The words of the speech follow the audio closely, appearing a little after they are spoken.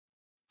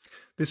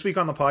This week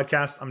on the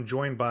podcast, I'm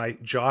joined by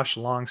Josh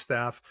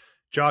Longstaff.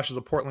 Josh is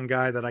a Portland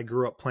guy that I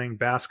grew up playing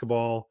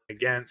basketball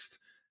against.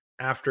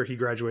 After he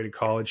graduated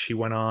college, he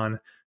went on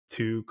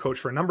to coach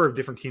for a number of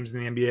different teams in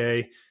the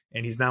NBA,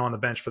 and he's now on the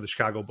bench for the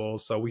Chicago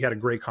Bulls. So we had a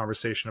great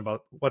conversation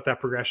about what that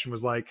progression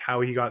was like,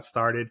 how he got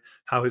started,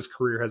 how his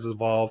career has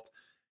evolved.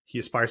 He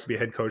aspires to be a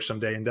head coach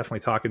someday, and definitely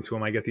talking to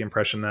him, I get the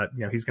impression that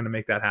he's going to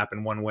make that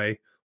happen one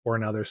way or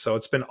another. So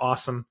it's been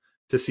awesome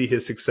to see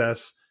his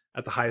success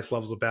at the highest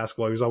levels of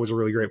basketball. He was always a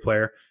really great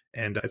player,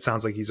 and it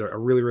sounds like he's a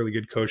really, really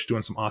good coach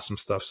doing some awesome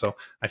stuff. So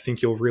I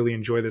think you'll really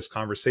enjoy this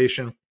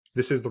conversation.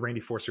 This is the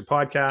Randy Forster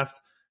podcast.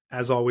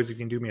 As always, if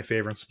you can do me a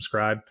favor and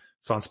subscribe.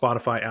 It's on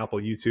Spotify, Apple,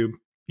 YouTube.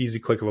 Easy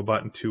click of a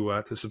button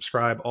to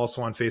subscribe.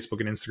 Also on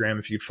Facebook and Instagram,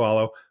 if you'd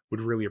follow, would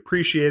really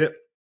appreciate it.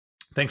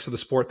 Thanks for the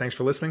support. Thanks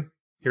for listening.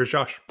 Here's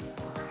Josh.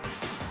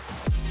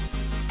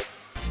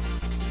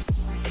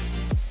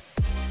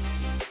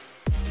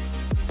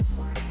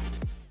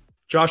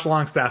 Josh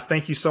Longstaff,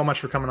 thank you so much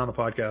for coming on the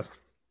podcast.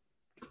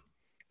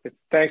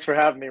 Thanks for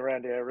having me,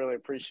 Randy. I really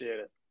appreciate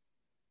it.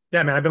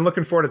 Yeah, man, I've been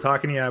looking forward to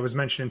talking to you. I was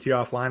mentioning to you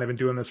offline, I've been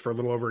doing this for a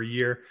little over a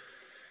year.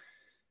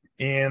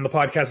 And the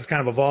podcast has kind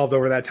of evolved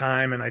over that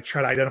time. And I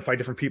try to identify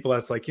different people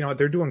that's like,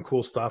 they're doing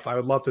cool stuff. I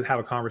would love to have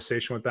a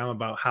conversation with them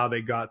about how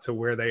they got to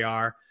where they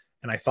are.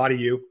 And I thought of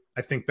you.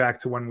 I think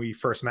back to when we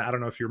first met. I don't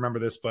know if you remember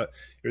this, but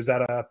it was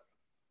at a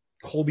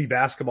Colby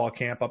basketball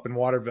camp up in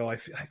Waterville. I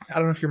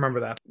don't know if you remember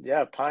that.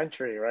 Yeah, Pine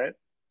Tree, right?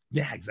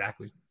 Yeah,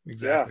 exactly.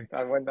 Yeah,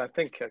 I went, I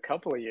think, a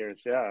couple of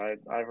years. Yeah,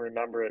 I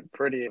remember it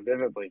pretty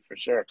vividly for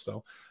sure.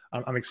 So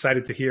I'm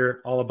excited to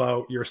hear all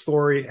about your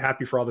story.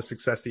 Happy for all the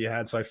success that you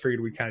had. So I figured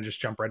we'd kind of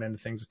just jump right into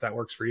things if that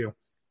works for you.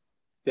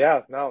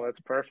 Yeah, no, that's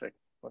perfect.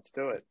 Let's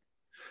do it.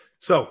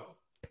 So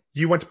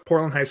you went to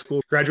Portland High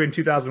School, graduated in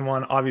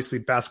 2001. Obviously,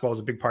 basketball was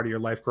a big part of your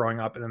life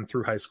growing up and then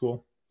through high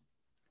school.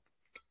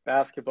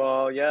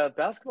 Basketball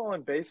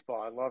and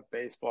baseball. I loved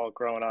baseball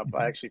growing up.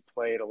 I actually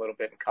played a little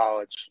bit in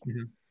college.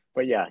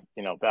 But yeah,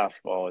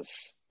 basketball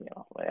is,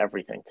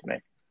 everything to me.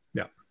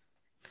 Yeah.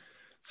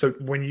 So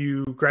when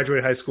you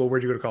graduated high school,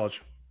 where'd you go to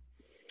college?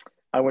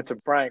 I went to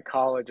Bryant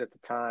College at the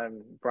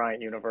time,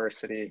 Bryant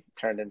University,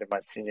 turned into my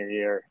senior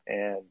year.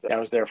 And I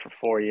was there for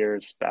 4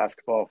 years,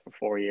 basketball for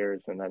 4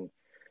 years, and then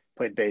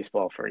played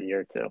baseball for a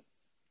year too.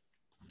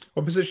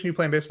 What position do you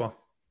play in baseball?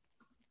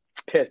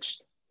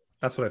 Pitched.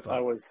 That's what I thought.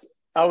 I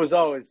was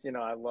always,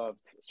 I loved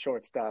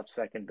shortstop,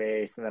 second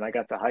base. And then I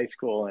got to high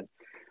school and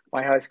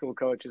my high school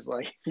coach is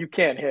like, you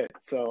can't hit,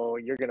 so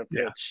you're going to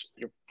pitch.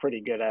 Yeah. You're pretty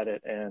good at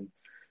it, and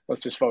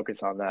let's just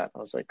focus on that. I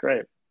was like,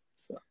 great.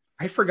 So.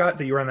 I forgot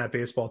that you were on that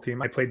baseball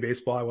team. I played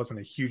baseball. I wasn't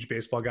a huge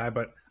baseball guy,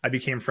 but I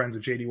became friends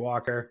with J.D.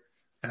 Walker,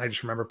 and I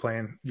just remember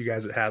playing you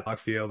guys at Hadlock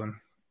Field, and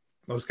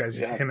those guys,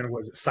 him and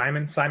was it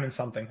Simon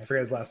something? I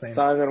forget his last name.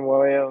 Simon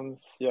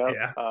Williams,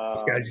 yeah.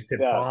 Those guys used to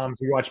hit bombs.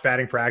 We watch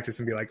batting practice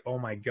and be like, oh,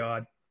 my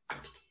God.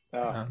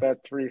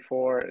 That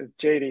 3-4.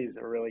 JD's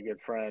a really good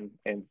friend,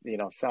 and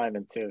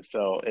Simon too.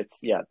 So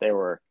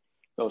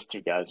those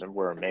two guys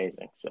were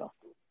amazing. So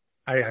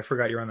I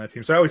forgot you're on that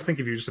team. So I always think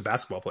of you just a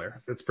basketball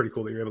player. That's pretty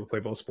cool that you're able to play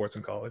both sports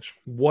in college.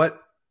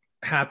 What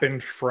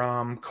happened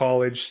from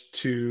college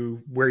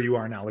to where you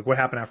are now? Like, what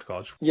happened after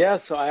college? Yeah,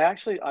 so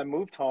I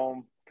moved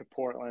home to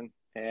Portland,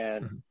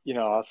 and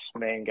us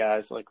Maine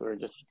guys, like, we were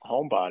just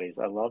homebodies.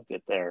 I loved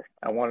it there.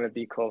 I wanted to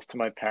be close to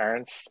my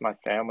parents, my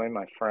family,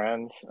 my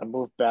friends. I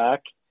moved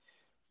back.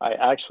 I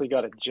actually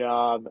got a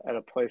job at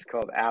a place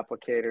called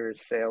Applicators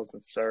Sales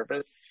and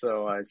Service.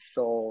 So I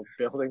sold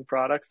building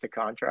products to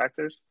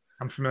contractors.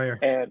 I'm familiar.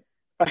 And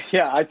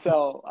I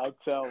tell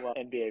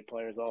NBA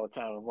players all the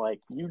time, I'm like,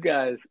 you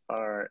guys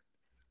are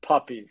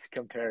puppies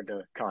compared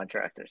to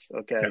contractors.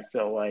 Okay. Yeah.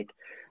 So like,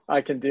 I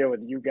can deal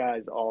with you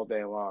guys all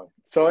day long.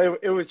 So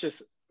it was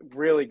just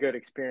really good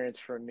experience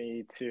for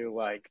me to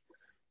like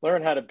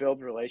learn how to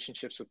build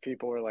relationships with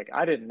people where like,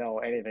 I didn't know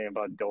anything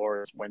about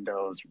doors,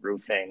 windows,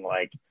 roofing.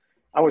 Like,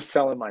 I was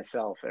selling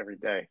myself every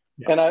day.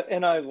 Yeah.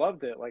 And I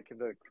loved it. Like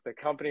the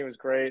company was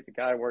great. The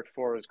guy I worked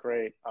for was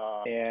great.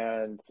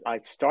 And I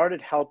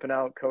started helping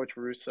out Coach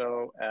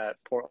Russo at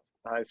Portland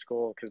High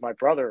School because my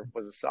brother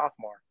was a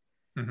sophomore.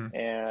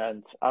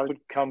 And I would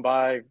come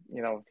by,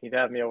 he'd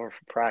have me over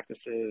for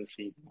practices.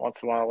 He'd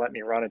once in a while let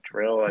me run a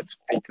drill. I'd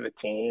speak to the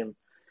team.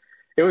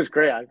 It was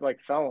great. I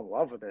fell in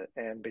love with it.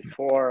 And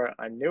before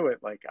I knew it,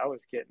 like I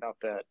was getting up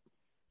at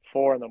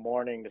 4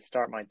 a.m. to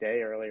start my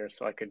day earlier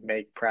so I could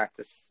make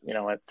practice,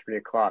 at 3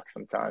 o'clock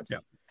sometimes. Yeah.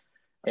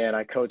 And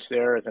I coached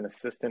there as an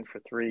assistant for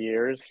 3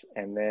 years.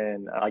 And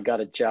then I got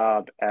a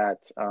job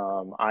at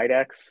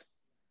IDEX,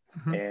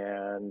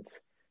 and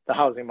the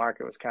housing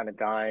market was kind of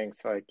dying.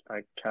 So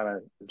I kind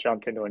of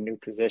jumped into a new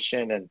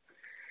position. And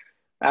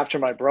after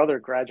my brother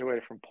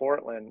graduated from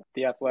Portland,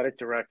 the athletic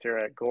director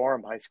at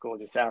Gorham High School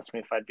just asked me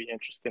if I'd be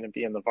interested in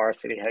being the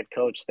varsity head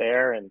coach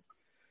there. And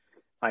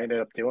I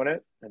ended up doing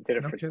it. I did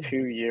it for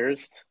 2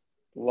 years.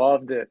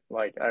 Loved it.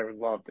 Like, I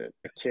loved it.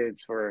 The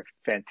kids were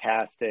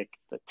fantastic.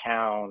 The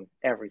town,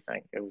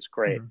 everything. It was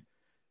great.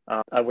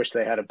 I wish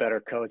they had a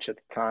better coach at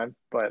the time,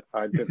 but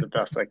I did the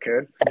best I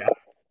could.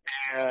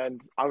 Yeah.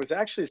 And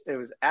it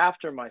was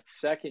after my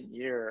second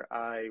year,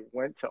 I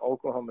went to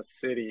Oklahoma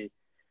City.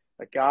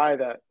 A guy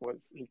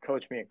he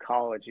coached me in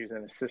college. He was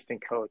an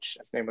assistant coach.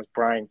 His name was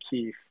Brian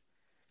Keefe,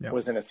 Yeah.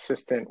 was an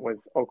assistant with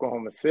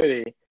Oklahoma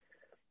City.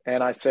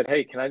 And I said,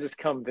 hey, can I just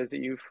come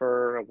visit you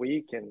for a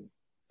week and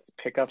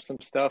pick up some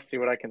stuff, see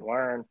what I can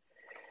learn?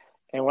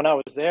 And when I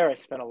was there, I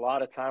spent a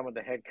lot of time with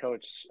the head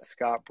coach,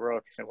 Scott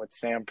Brooks, and with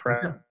Sam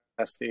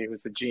Presti,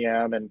 who's the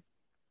GM. And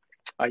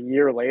a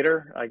year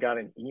later, I got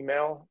an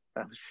email.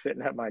 I was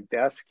sitting at my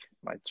desk,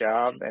 my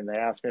job, and they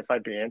asked me if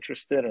I'd be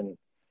interested in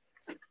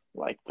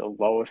like the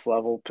lowest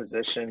level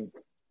position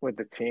with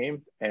the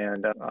team.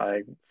 And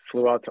I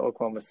flew out to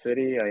Oklahoma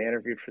City. I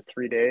interviewed for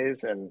 3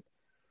 days, and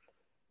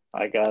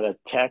I got a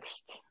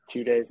text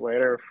 2 days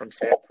later from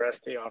Sam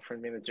Presti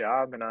offering me the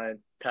job, and I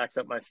packed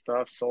up my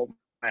stuff, sold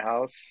my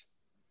house,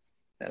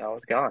 and I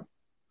was gone.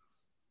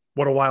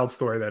 What a wild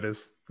story that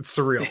is. It's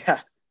surreal.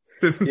 Yeah.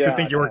 To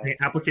think you're working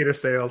applicator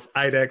sales,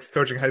 IDEX,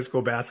 coaching high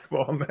school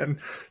basketball, and then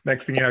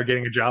next thing you know,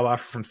 getting a job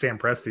offer from Sam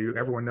Presti.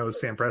 Everyone knows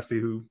Sam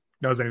Presti who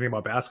knows anything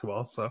about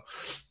basketball. So,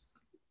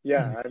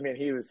 yeah, I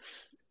mean,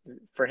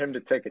 for him to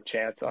take a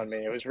chance on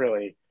me,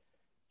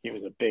 he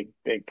was a big,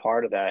 big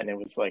part of that. And it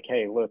was like,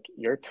 hey, look,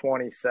 you're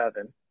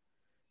 27.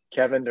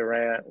 Kevin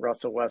Durant,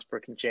 Russell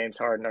Westbrook, and James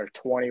Harden are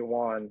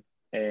 21.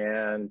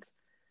 And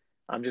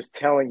I'm just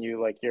telling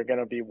you, like, you're going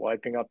to be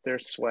wiping up their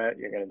sweat.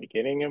 You're going to be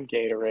getting them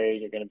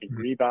Gatorade. You're going to be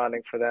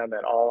rebounding for them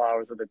at all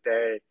hours of the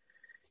day.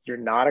 You're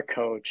not a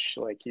coach.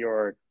 Like,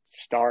 you're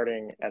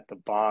starting at the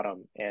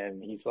bottom.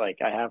 And he's like,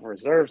 I have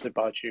reserves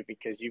about you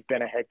because you've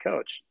been a head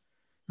coach.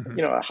 Mm-hmm.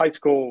 You know, a high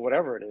school,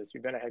 whatever it is,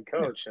 you've been a head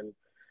coach. And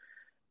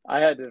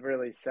I had to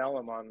really sell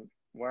him on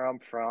where I'm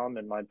from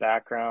and my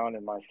background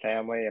and my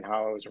family and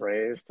how I was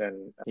raised.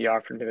 And he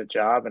offered me the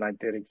job, and I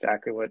did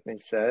exactly what he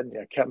said.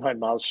 I kept my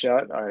mouth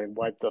shut. I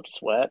wiped up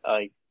sweat.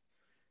 I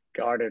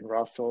guarded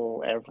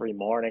Russell every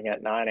morning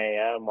at 9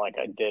 a.m. Like,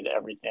 I did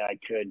everything I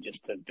could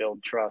just to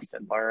build trust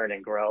and learn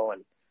and grow,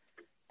 and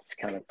just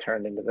kind of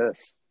turned into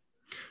this.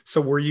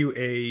 So were you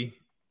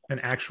an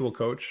actual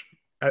coach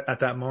at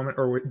that moment,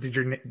 or did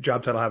your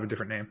job title have a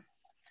different name?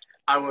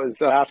 I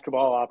was a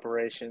basketball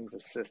operations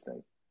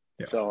assistant.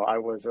 Yeah. So I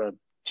was a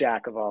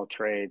jack of all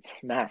trades,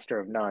 master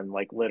of none,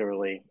 like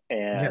literally.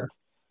 And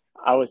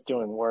I was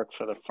doing work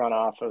for the front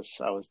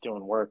office. I was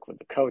doing work with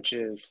the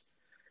coaches.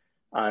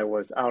 I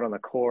was out on the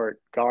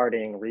court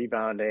guarding,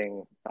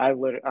 rebounding. I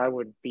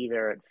would be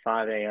there at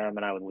 5 a.m.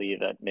 and I would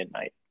leave at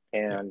midnight.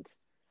 And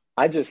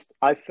I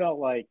felt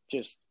like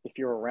just if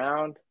you're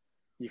around,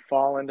 you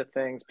fall into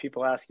things,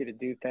 people ask you to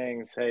do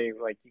things. Hey,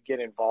 like, you get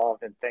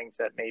involved in things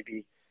that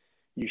maybe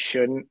you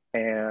shouldn't.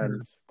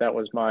 And that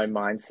was my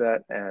mindset.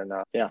 And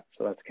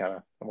so that's kind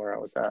of where I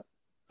was at.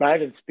 But I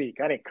didn't speak.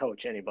 I didn't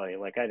coach anybody.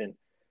 Like, I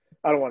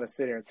don't want to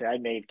sit here and say I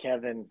made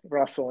Kevin,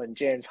 Russell, and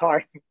James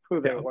Harden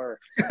who they were.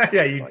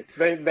 Yeah, you. Like,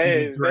 they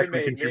made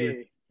contribute.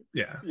 me.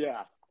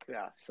 Yeah.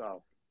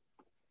 So,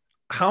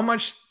 how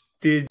much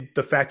did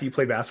the fact that you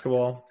played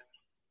basketball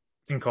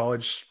in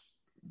college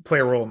play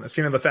a role in this?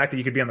 You know, the fact that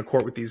you could be on the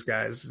court with these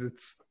guys.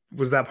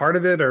 Was that part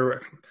of it,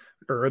 or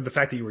the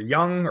fact that you were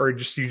young, or you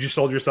just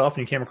sold yourself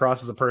and you came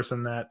across as a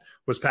person that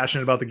was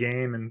passionate about the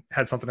game and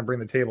had something to bring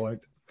to the table?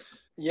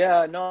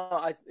 Yeah,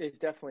 no, it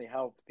definitely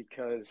helped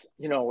because,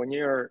 you know, when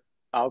you're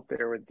out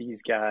there with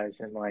these guys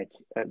and like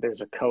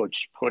there's a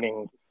coach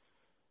putting,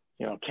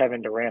 you know,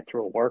 Kevin Durant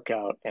through a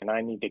workout and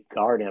I need to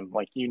guard him,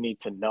 like, you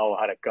need to know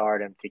how to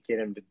guard him to get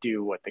him to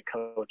do what the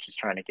coach is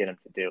trying to get him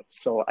to do.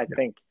 So I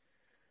think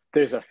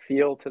there's a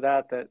feel to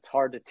that's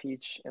hard to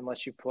teach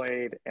unless you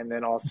played. And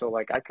then also,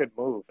 like, I could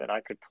move and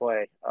I could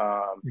play.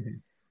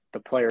 The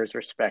players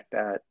respect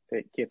that.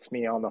 It gets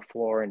me on the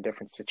floor in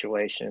different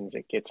situations.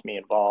 It gets me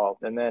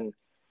involved. And then,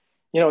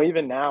 you know,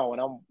 even now when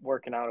I'm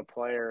working out a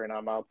player and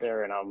I'm out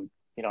there and I'm,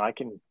 you know, I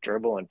can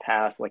dribble and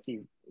pass, like,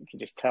 you can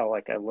just tell,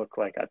 like, I look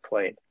like I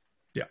played.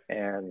 Yeah.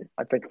 And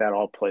I think that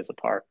all plays a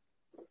part.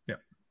 Yeah.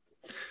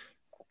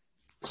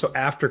 So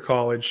after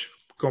college,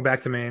 going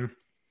back to Maine,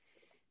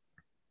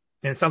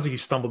 and it sounds like you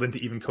stumbled into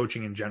even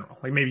coaching in general.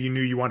 Like, maybe you knew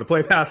you wanted to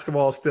play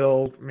basketball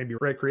still, maybe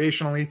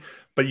recreationally,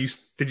 but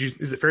is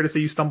it fair to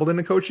say you stumbled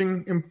into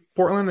coaching in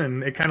Portland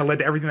and it kind of led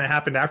to everything that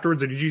happened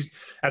afterwards? Or did you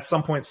at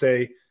some point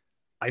say,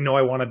 I know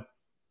I want to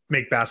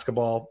make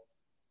basketball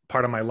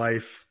part of my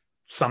life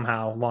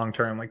somehow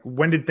long-term? Like,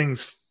 when did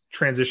things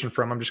transition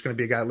from, I'm just going to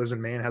be a guy that lives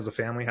in Maine, has a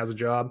family, has a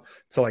job,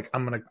 to like,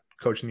 I'm going to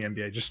coach in the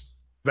NBA? Just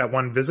that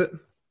one visit?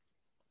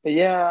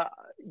 Yeah.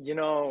 You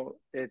know,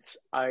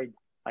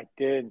 I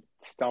did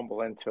stumble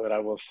into it, I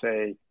will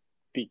say,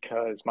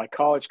 because my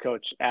college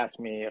coach asked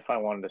me if I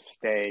wanted to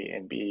stay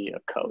and be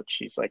a coach.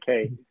 He's like,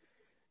 hey,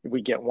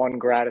 we get one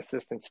grad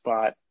assistant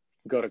spot,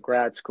 go to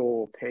grad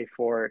school, pay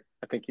for it.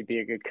 I think you'd be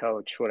a good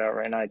coach,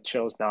 whatever. And I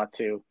chose not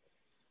to,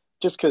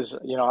 just because,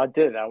 you know,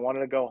 I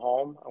wanted to go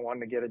home. I wanted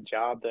to get a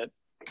job that,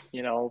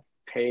 you know,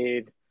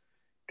 paid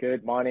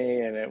good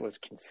money and it was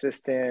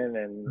consistent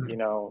and, you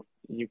know,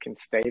 you can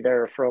stay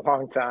there for a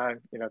long time.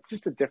 You know, it's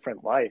just a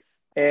different life.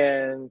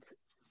 And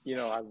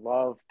I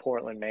love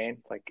Portland,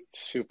 Maine, like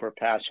super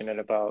passionate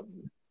about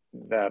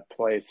that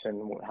place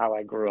and how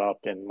I grew up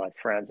and my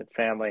friends and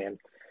family. And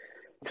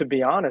to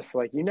be honest,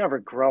 like you never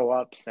grow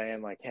up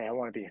saying like, hey, I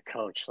want to be a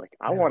coach. Like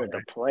I Yeah, wanted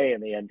to play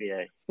in the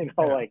NBA, yeah,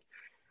 like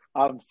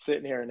I'm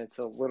sitting here and it's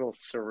a little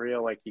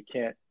surreal, like you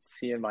can't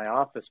see in my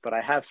office, but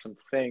I have some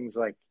things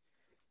like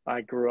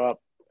I grew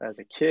up as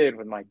a kid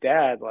with my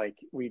dad, like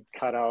we'd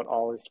cut out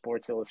all his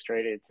Sports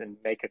Illustrated and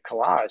make a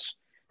collage.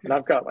 And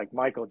I've got like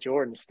Michael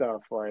Jordan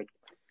stuff, like,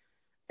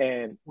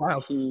 and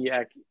wow. he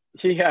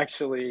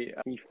actually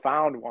he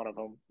found one of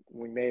them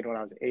we made when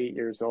I was 8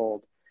 years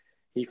old.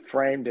 He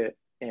framed it,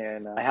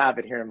 and I have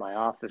it here in my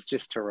office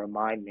just to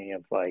remind me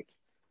of like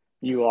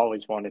you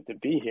always wanted to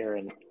be here,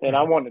 and I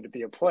Mhm. wanted to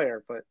be a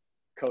player, but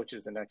coach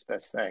is the next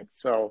best thing.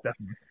 So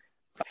Definitely.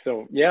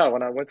 so yeah,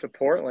 when I went to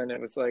Portland,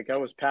 it was like I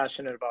was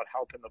passionate about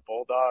helping the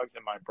Bulldogs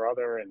and my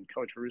brother and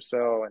Coach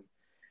Russo, and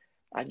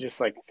I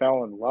just like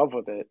fell in love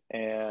with it.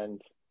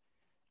 And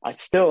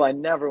I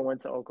never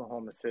went to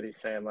Oklahoma City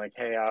saying like,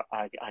 hey,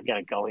 I got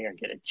to go here and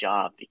get a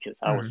job because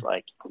I was Mhm.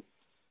 like,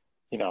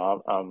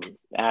 I'm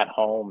at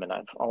home and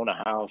I've owned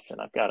a house and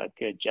I've got a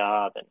good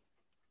job. And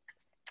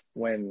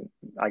when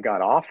I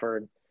got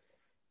offered,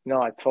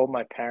 I told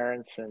my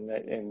parents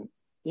and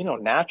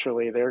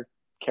naturally they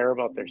care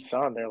about their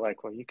son. They're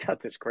like, well, you got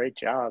this great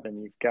job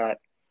and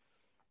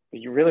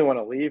you really want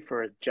to leave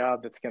for a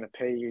job that's going to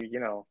pay you,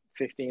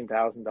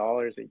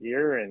 $15,000 a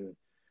year. And,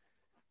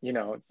 you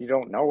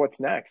don't know what's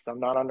next. I'm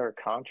not under a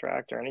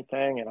contract or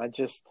anything. And I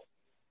just,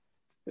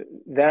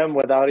 them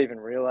without even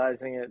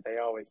realizing it, they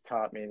always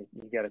taught me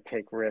you got to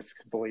take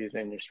risks, believe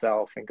in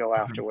yourself, and go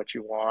after Mhm. what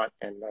you want.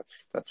 And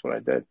that's what I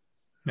did.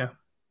 Yeah.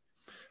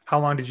 How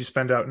long did you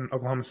spend out in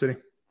Oklahoma City?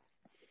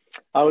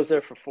 I was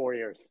there for 4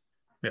 years.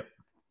 Yeah.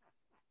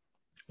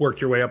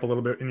 Worked your way up a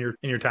little bit in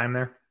your time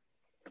there.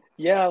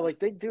 Yeah, like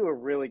they do a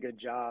really good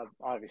job,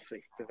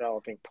 obviously,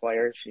 developing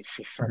players. You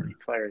see so Mhm.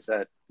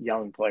 many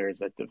young players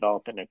that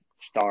develop into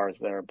stars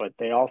there, but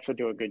they also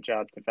do a good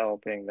job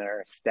developing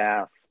their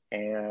staff.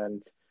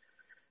 And,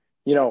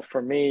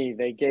 for me,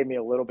 they gave me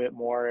a little bit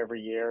more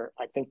every year.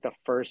 I think the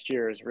first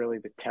year is really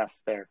the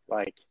test there.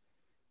 Like,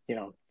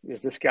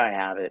 does this guy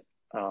have it?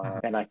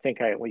 Mhm. And I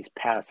think I at least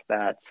passed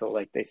that. So,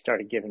 like, they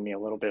started giving me a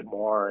little bit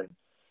more. And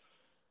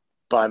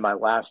by my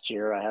last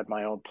year, I had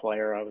my own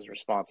player I was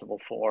responsible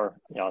for.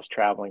 I was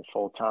traveling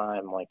full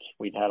time. Like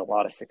we'd had a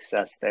lot of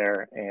success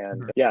there.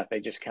 And Mhm. yeah,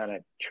 they just kind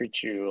of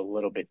treat you a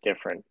little bit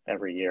different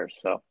every year.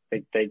 So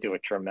they do a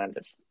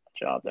tremendous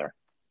job there.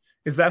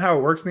 Is that how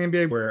it works in the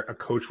NBA, where a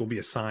coach will be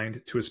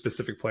assigned to a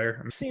specific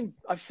player?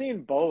 I've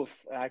seen both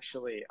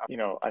actually.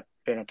 I've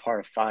been a part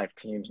of 5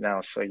 teams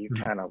now, so you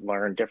Mhm. kind of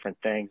learn different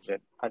things.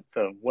 And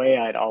the way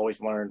I'd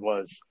always learned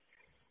was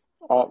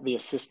all the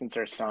assistants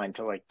are assigned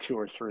to like 2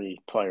 or 3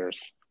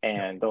 players, Yeah.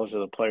 and those are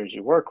the players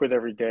you work with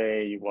every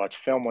day, you watch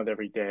film with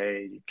every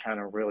day, you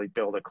kind of really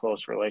build a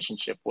close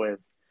relationship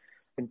with.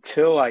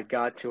 Until I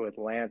got to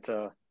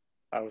Atlanta,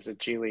 I was a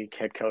G League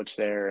head coach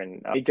there,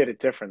 and they did it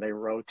different. They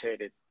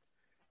rotated,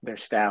 their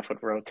staff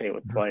would rotate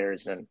with Mhm.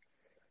 players, and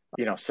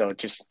so it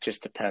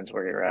just depends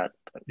where you're at.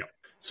 But Yeah.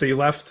 So you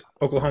left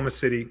Oklahoma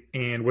City,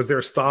 and was there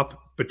a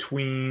stop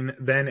between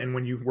then and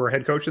when you were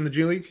head coach in the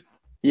G League?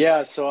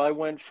 yeah, so I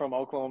went from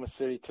Oklahoma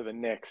City to the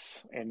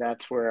Knicks, and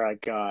that's where I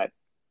got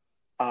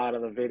out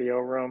of the video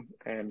room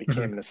and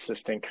became Mhm. an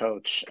assistant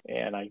coach.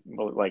 And I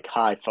like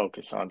high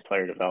focus on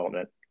player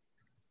development.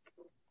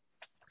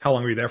 How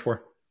long were you there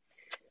for?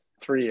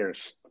 3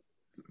 years.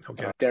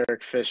 Okay.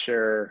 Derek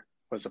Fisher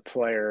was a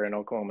player in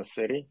Oklahoma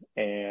City,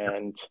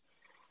 and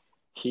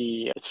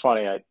it's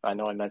funny. I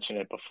know I mentioned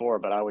it before,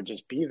 but I would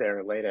just be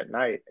there late at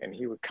night, and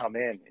he would come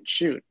in and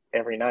shoot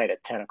every night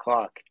at 10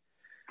 o'clock.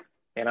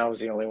 And I was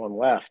the only one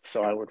left,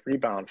 so I would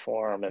rebound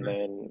for him, and Mhm.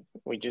 then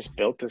we just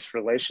built this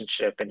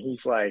relationship. And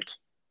he's like,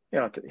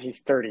 he's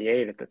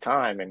 38 at the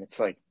time, and it's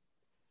like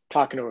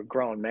talking to a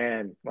grown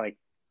man. Like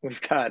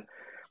we've got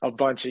a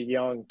bunch of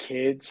young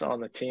kids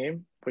on the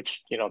team,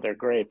 which they're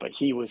great, but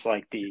he was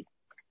like the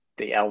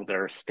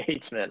elder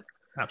statesman.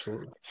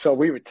 Absolutely. So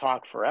we would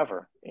talk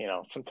forever,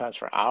 sometimes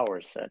for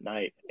hours at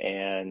night.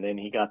 And then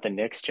he got the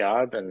Knicks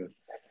job, and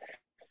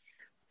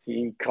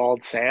he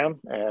called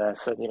Sam, and I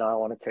said, I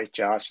want to take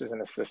Josh as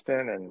an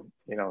assistant. And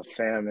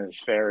Sam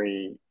is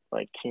very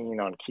like keen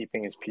on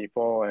keeping his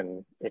people,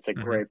 and it's a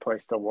Hmm. great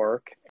place to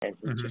work. And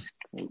he Hmm. just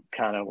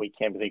kind of we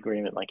came to the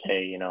agreement like,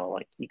 hey,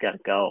 like you got to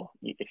go.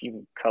 If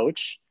you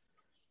coach,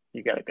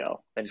 you got to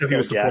go. And So he Phil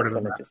was supportive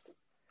of Jackson, it that. just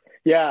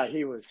yeah,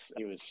 he was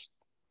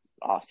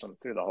awesome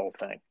through the whole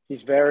thing.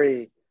 He's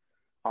very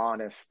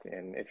honest,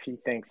 and if he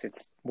thinks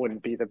it's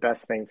wouldn't be the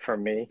best thing for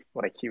me,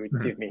 like he would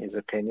Hmm. give me his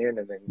opinion,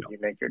 and then Yeah. you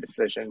make your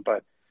decision.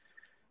 But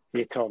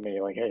he told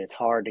me like, hey, it's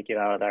hard to get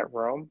out of that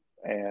room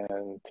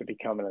and to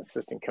become an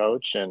assistant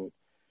coach. And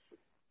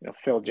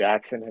Phil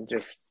Jackson had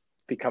just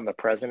become the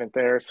president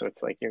there, so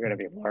it's like you're going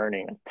to be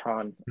learning a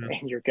ton, Mhm.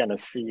 and you're going to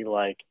see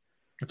like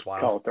It's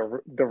wild. call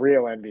it the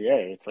real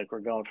NBA. It's like we're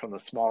going from the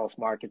smallest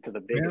market to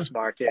the Yeah. biggest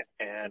market,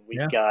 and we've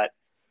Yeah. got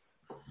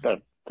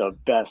the the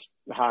best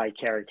high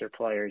character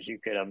players you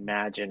could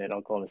imagine in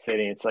Oklahoma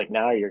City. It's like,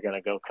 now you're going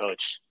to go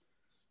coach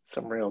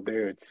some real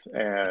dudes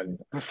and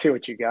see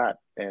what you got.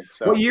 And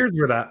so What years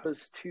were that? it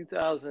was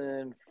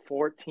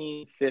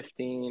 2014,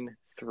 15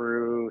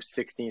 through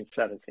 16,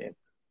 17.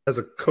 As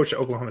a coach at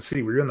Oklahoma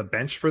City, were you on the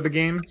bench for the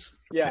games?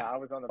 Yeah, I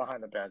was on the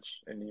behind the bench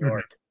in New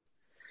York.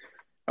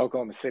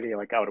 Oklahoma City,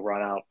 like I would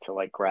run out to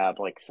like grab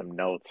like some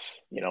notes,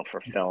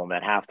 for film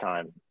at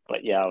halftime.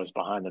 But yeah, I was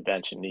behind the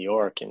bench in New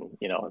York, and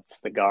it's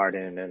the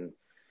Garden, and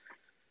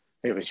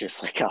it was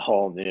just like a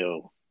whole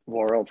new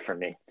world for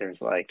me.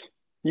 There's like,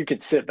 you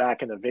could sit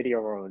back in the video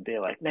room and be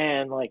like,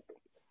 man, like,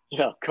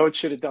 coach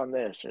should have done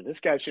this, or this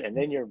guy should, and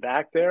then you're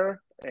back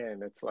there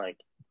and it's like,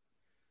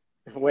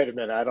 wait a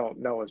minute, I don't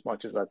know as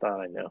much as I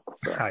thought I knew.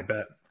 So I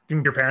bet.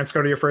 Didn't your parents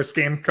go to your first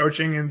game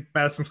coaching in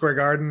Madison Square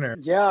Garden?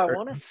 Yeah, I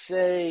want to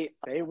say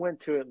they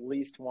went to at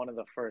least one of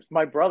the first.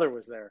 My brother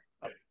was there,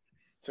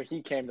 so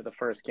he came to the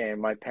first game.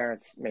 My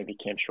parents maybe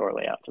came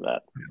shortly after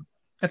that. Yeah.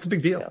 That's a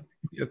big deal.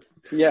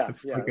 Yeah.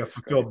 It's like a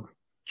fulfilled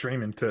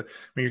dream. And when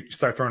you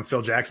start throwing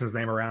Phil Jackson's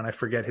name around, I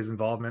forget his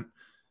involvement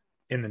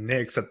in the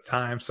Knicks at the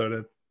time.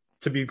 So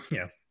to be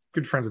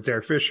good friends with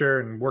Derek Fisher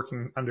and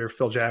working under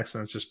Phil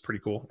Jackson, it's just pretty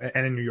cool.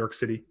 And in New York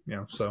City,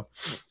 so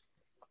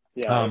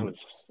yeah, it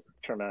was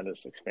a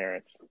tremendous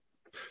experience.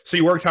 So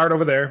you worked hard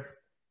over there,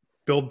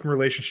 build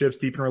relationships,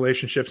 deepen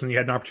relationships, and you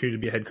had an opportunity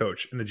to be a head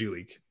coach in the G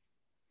League.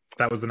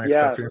 That was the next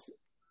step for you.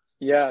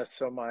 Yeah,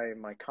 so my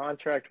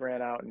contract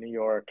ran out in New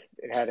York.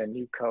 It had a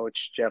new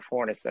coach, Jeff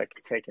Hornacek,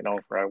 taken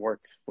over. I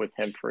worked with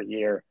him for a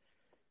year.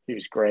 He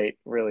was great,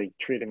 really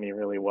treated me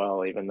really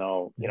well, even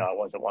though, I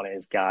wasn't one of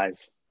his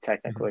guys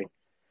technically.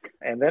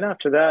 And then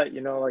after that,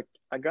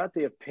 I got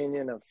the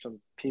opinion of some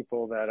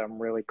people that I'm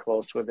really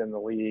close with in the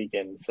league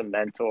and some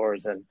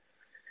mentors, and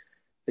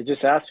they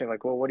just asked me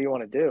like, well, what do you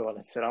want to do? And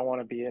I said, I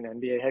want to be an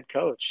NBA head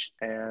coach.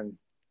 And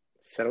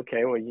I said,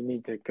 okay, well, you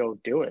need to go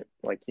do it.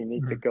 Like, you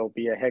need to go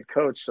be a head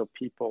coach so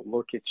people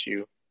look at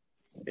you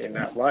in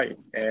that light.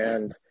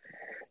 And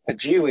the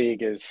G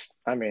League is,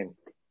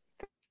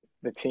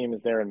 the team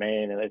is there in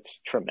Maine, and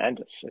it's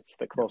tremendous. It's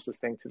the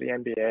closest thing to the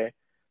NBA.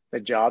 The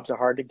jobs are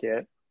hard to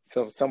get.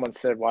 So someone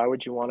said, why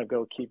would you want to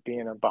go keep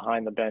being a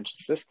behind the bench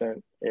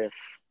assistant if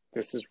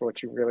this is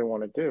what you really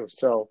want to do?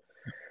 So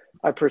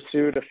I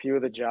pursued a few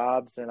of the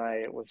jobs, and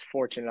I was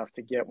fortunate enough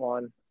to get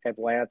one.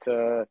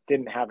 Atlanta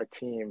didn't have a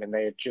team, and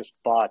they had just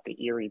bought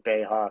the Erie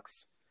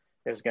BayHawks.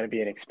 It was going to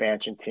be an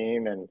expansion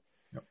team, and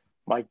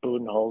Mike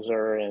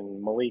Budenholzer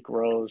and Malik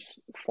Rose,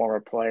 former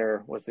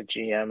player, was the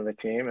GM of the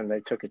team, and they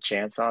took a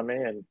chance on me,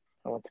 and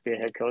I went to be a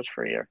head coach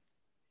for a year.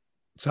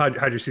 So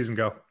how'd your season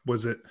go?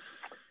 Was it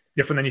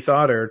different than you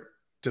thought, or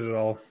did it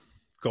all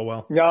go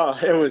well? No,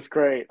 it was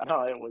great.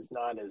 No, it was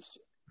not as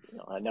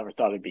I never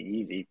thought it'd be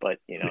easy, but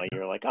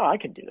you're like, oh, I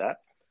can do that.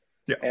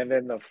 Yeah. And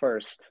then the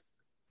first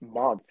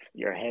month,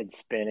 your head's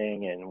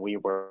spinning, and we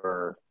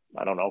were,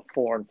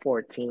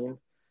 4-14,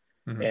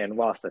 and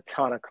lost a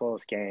ton of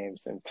close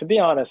games. And to be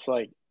honest,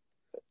 like,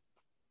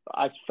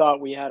 I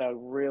thought we had a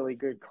really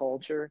good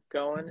culture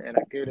going and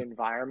a good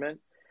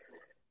environment,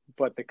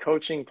 but the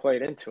coaching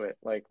played into it.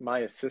 Like, my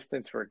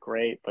assistants were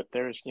great, but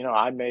there's,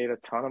 I made a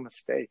ton of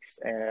mistakes.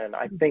 And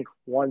I think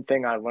one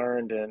thing I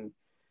learned, and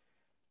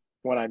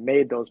when I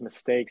made those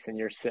mistakes and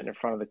you're sitting in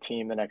front of the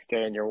team the next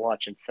day and you're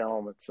watching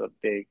film, it's a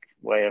big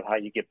way of how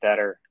you get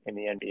better in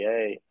the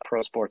NBA,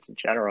 pro sports in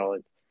general.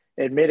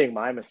 Admitting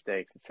my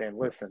mistakes and saying,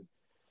 listen,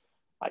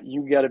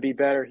 you got to be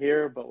better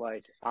here, but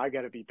like, I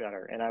got to be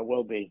better, and I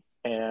will be.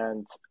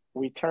 And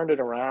we turned it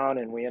around,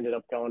 and we ended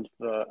up going to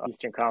the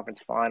Eastern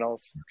Conference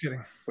Finals. I'm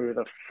kidding. We were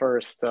the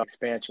first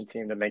expansion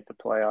team to make the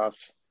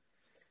playoffs.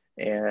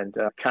 And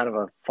kind of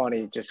a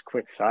funny, just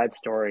quick side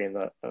story. In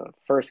the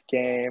first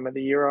game of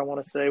the year, I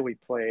want to say, we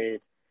played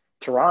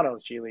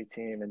Toronto's G League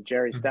team, and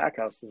Jerry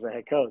Stackhouse is the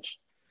head coach.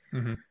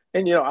 And,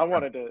 I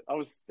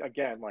was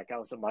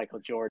a Michael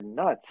Jordan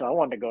nut, so I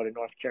wanted to go to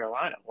North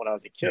Carolina when I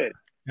was a kid.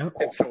 Yep.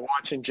 And so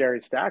watching Jerry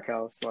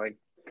Stackhouse,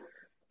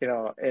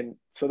 and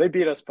so they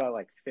beat us by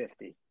like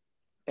 50.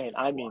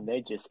 And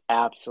they just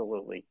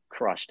absolutely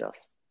crushed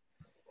us.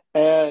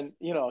 And,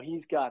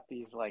 he's got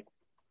these like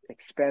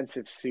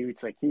expensive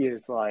suits. Like, he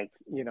is like,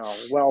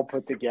 well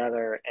put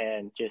together,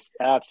 and just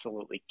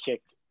absolutely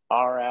kicked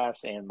our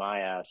ass and my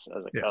ass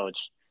as a coach.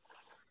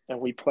 And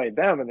we played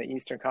them in the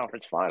Eastern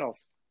Conference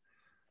Finals.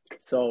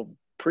 So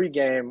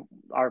pregame,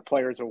 our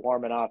players are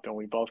warming up, and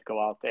we both go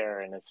out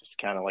there, and it's just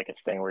kind of like a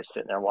thing. We're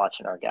sitting there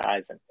watching our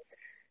guys, and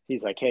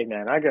he's like, hey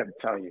man, I got to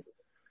tell you,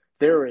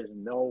 there is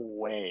no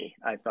way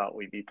I thought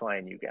we'd be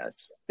playing you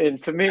guys.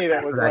 And to me,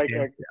 that was like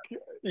and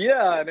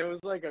it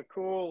was like a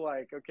cool,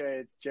 like, okay,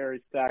 it's Jerry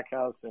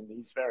Stackhouse, and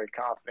he's a very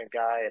confident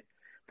guy,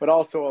 but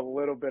also a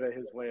little bit of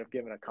his way of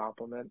giving a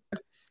compliment.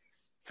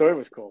 So it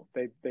was cool.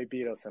 They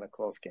beat us in a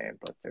close game,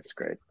 but it's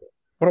great.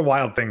 What a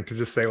wild thing to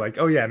just say, like,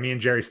 oh yeah, me and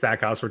Jerry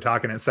Stackhouse were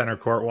talking at center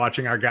court,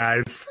 watching our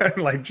guys,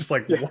 and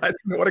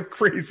what a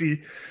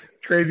crazy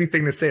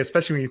thing to say,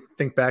 especially when you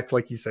think back to,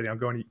 like you said,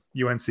 going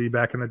to UNC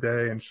back in the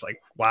day, and just like,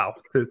 wow,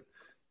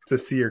 to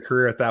see your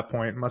career at that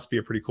point must be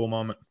a pretty cool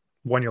moment.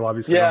 One you'll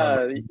obviously Yeah,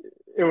 remember.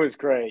 it was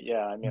great.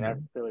 Yeah, I mean, I Yeah.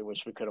 really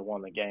wish we could have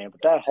won the game,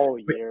 but that whole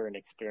But year and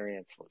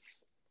experience was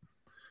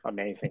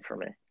amazing for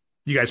me.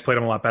 you guys played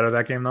them a lot better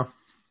that game, though.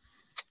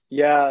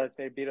 Yeah,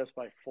 they beat us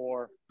by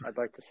 4. I'd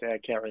like to say I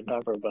can't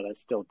remember, but I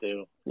still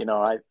do.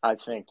 I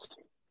think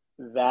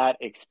that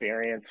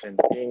experience and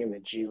being in the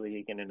G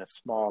League and in a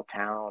small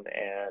town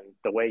and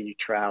the way you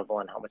travel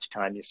and how much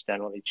time you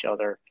spend with each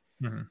other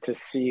Mm-hmm. to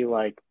see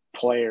like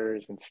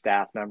players and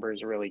staff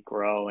members really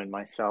grow and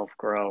myself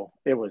grow.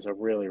 It was a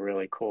really,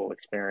 really cool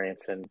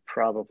experience and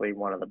probably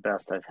one of the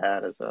best I've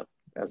had as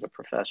a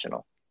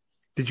professional.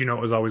 Did you know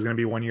it was always going to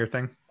be a 1 year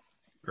thing,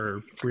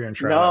 or were you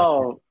unsure how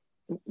that was?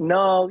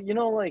 No,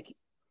 no, like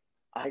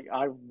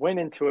I went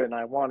into it and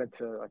I wanted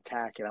to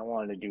attack it. I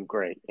wanted to do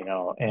great.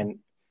 Mm-hmm. And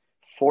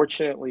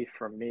fortunately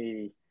for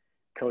me,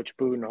 Coach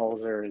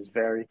Budenholzer is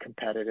very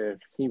competitive.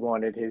 He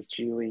wanted his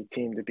G League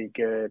team to be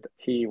good.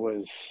 He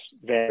was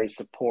very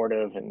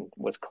supportive and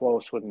was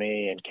close with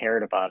me and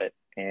cared about it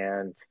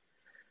and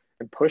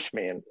pushed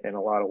me in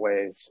a lot of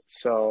ways.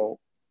 So,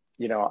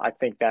 I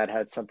think that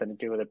had something to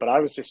do with it. But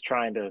I was just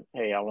trying to,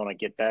 hey, I want to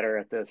get better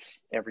at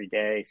this every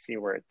day, see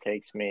where it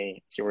takes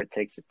me, see where it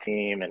takes the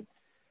team and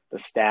the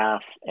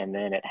staff. And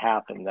then it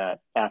happened that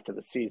after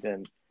the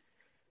season,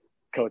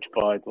 Coach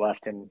Bud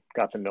left and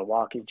got the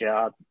Milwaukee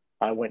job.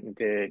 I went and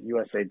did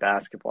USA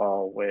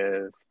basketball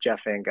with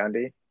Jeff Van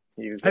Gundy.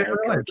 He was I the didn't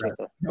head realize coach that. of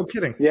the. No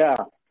kidding. Yeah,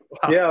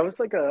 Wow. yeah. It was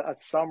like a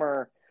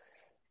summer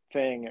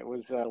thing. It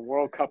was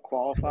World Cup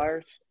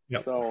qualifiers.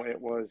 Yep. So it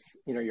was,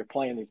 you're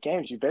playing these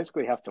games. You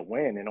basically have to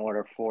win in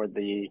order for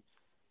the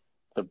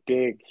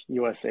big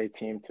USA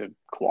team to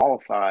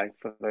qualify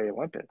for the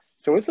Olympics.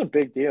 So it's a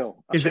big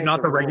deal. Is it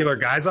not the regular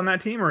rules. guys on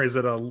that team, or is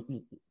it a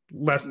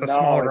No,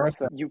 smaller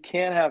it's roster? you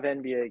can't have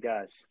NBA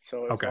guys.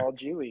 So it was Okay. all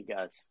G League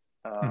guys.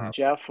 Mm-hmm.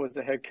 Jeff was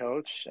the head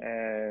coach,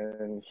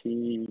 and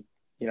he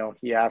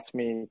asked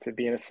me to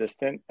be an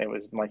assistant. It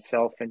was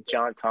myself and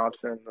John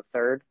Thompson the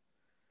third,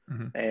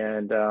 Mm-hmm.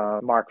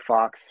 and Mark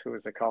Fox, who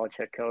was a college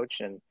head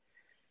coach. And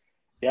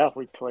yeah,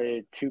 we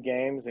played 2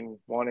 games, and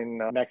one in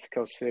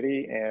Mexico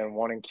City and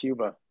one in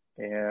Cuba.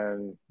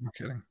 And No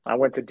kidding. I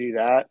went to do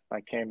that. I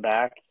came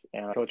back,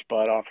 and Coach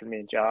Bud offered me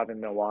a job in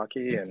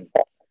Milwaukee, and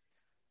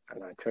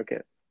I took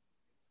it.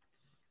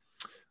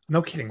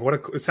 No kidding.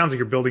 It sounds like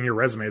you're building your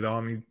resume, though.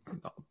 I mean,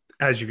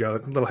 as you go, a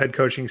little head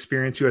coaching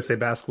experience, USA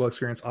basketball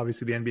experience,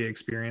 obviously the NBA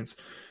experience,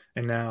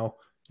 and now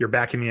you're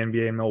back in the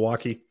NBA in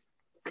Milwaukee.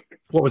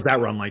 What was that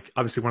run like?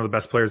 Obviously, one of the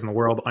best players in the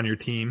world on your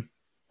team.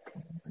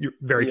 You're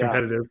very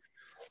competitive.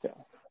 Yeah.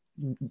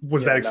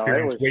 Was that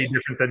experience way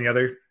different than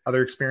the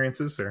other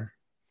experiences, or?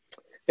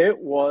 It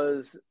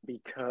was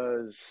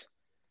because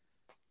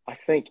I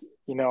think,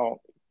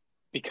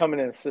 becoming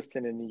an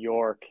assistant in New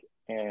York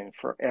and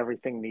for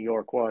everything New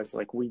York was,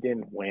 like, we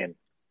didn't win.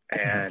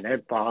 And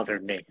it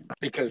bothered me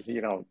because,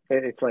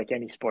 it's like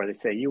any sport. They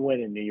say you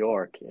win in New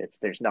York,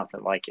 there's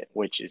nothing like it,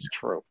 which is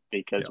true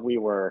because we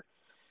were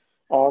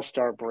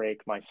All-Star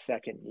break my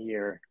second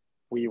year.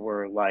 We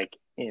were like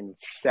in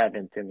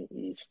 7th in the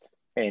East.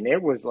 And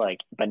it was like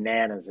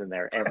bananas in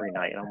there every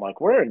night. And I'm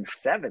like, we're in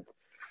 7th.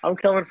 I'm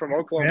coming from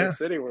Oklahoma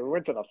City where we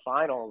went to the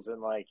finals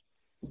and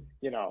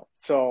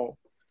so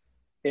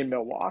in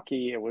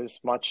Milwaukee, it was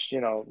much,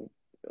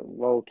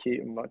 low key,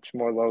 much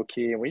more low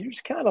key. And we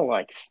just kind of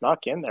like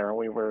snuck in there and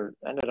we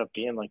ended up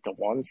being like the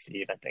 1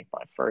 seed, I think,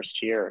 my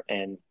first year.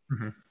 And,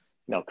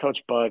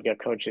 Coach Bud got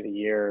coach of the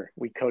year.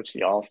 We coached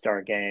the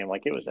All-Star game.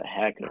 Like, it was a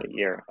heck of a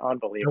year.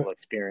 Unbelievable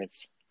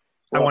experience.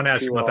 I want to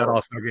ask you about that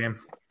All-Star game.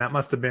 That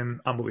must have been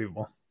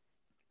unbelievable.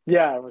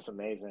 Yeah, it was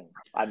amazing.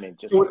 I mean,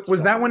 just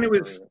was that when it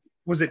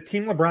was it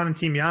Team LeBron and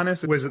Team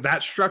Giannis? Was it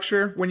that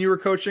structure when you were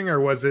coaching, or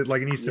was it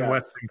like an East and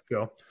West thing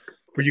still?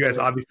 Were you guys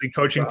obviously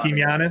coaching Team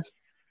Giannis,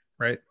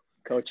 right?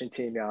 Coaching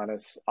Team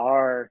Giannis.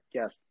 Our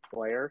guest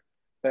player,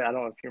 I don't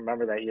know if you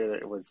remember that year, that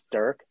it was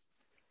Dirk.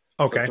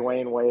 Okay. So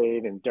Dwayne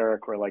Wade and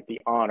Dirk were like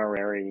the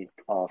honorary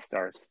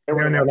All-Stars. They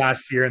were in there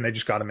last year, and they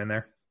just got him in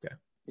there. Yeah.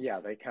 Yeah,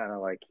 they kind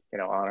of like,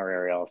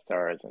 honorary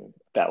All-Stars, and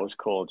that was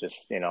cool.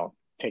 Just,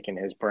 picking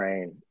his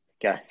brain.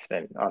 Guy's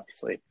been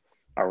obviously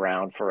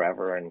around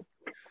forever and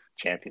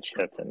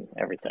championship and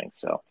everything.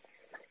 So,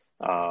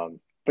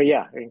 but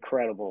yeah,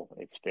 incredible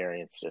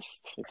experience.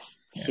 Just it's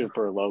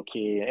super low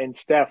key. And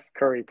Steph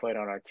Curry played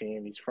on our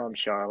team. He's from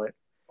Charlotte.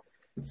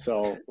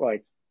 So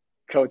like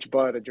Coach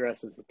Bud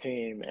addresses the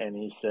team and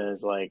he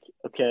says like,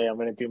 okay, I'm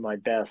going to do my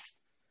best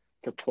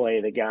to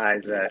play the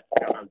guys that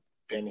have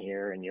been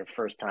here and your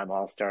first time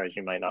All-Stars,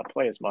 you might not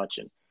play as much.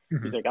 And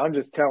he's like, I'm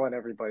just telling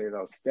everybody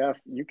though, Steph,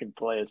 you can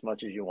play as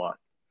much as you want.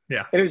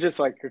 Yeah. And it was just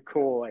like a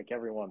cool, like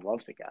everyone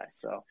loves the guy.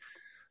 So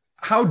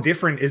how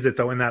different is it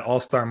though in that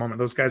All-Star moment?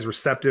 Those guys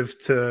receptive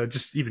to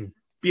just even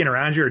being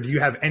around you, or do you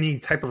have any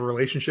type of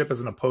relationship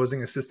as an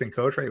opposing assistant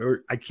coach, right?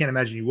 Or I can't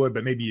imagine you would,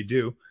 but maybe you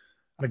do.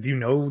 Like, do you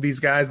know these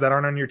guys that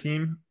aren't on your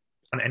team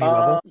on any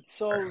level?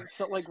 So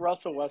like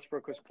Russell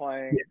Westbrook was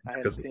playing. I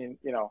hadn't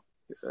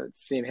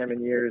seen him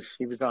in years.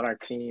 He was on our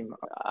team.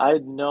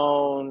 I'd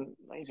known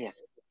maybe a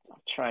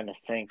trying to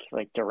think.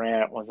 Like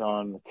Durant was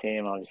on the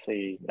team,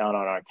 obviously not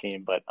on our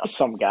team, but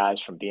some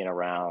guys from being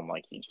around,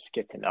 like you just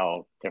get to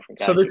know different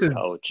guys So this you is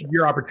coach.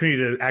 your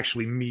opportunity to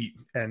actually meet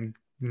and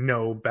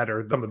know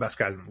better some of the best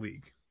guys in the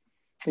league.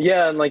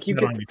 Yeah, and like you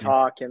get to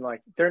talk, and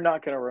like they're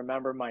not going to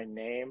remember my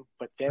name,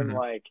 but then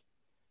like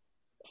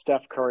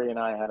Steph Curry and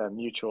I had a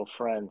mutual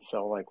friend,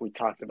 so like we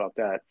talked about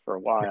that for a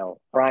while.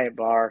 Bryant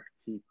Barr,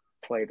 he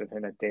played with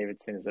him at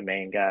Davidson as the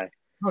main guy.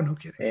 Oh, no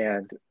kidding.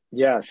 And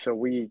yeah, so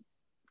we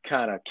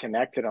kind of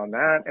connected on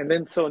that. And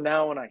then so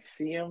now when I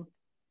see him,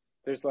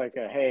 there's like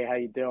a, hey, how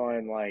you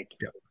doing? Like,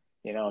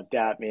 you know,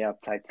 dap me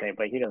up type thing.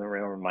 But he doesn't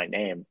remember my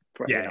name,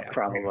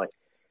 probably.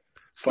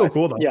 Still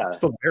cool though. Yeah,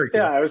 still very cool.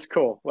 Yeah, it was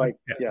cool. Like,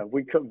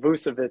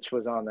 Vucevic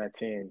was on that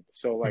team.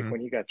 So like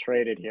when you got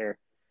traded here,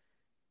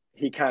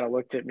 he kind of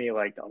looked at me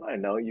like, don't I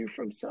know you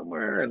from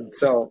somewhere? And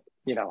so,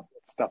 you know,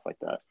 stuff like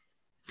that.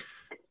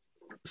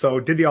 So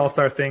did the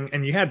All-Star thing,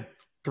 and you had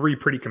 3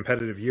 pretty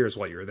competitive years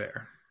while you were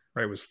there,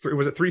 right? Was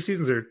it 3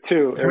 seasons or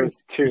 2? It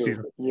was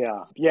 2.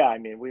 Yeah. I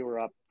mean, we were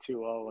up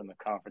 2-0 in the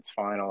conference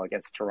final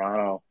against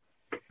Toronto.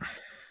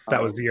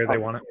 That was the year they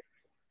won it.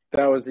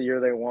 That was the year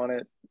they won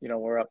it. You know,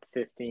 we're up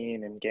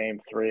 15 in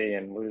game 3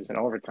 and lose in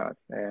overtime.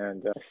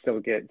 And I still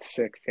get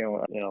sick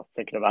feeling, you know,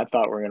 thinking about, I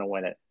thought we were going to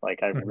win it.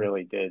 Like I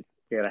really did.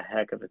 We had a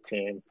heck of a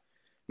team.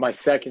 My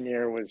second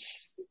year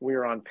we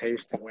were on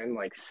pace to win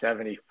like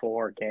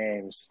 74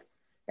 games,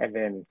 and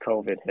then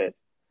COVID hit.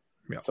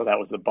 Yeah. So that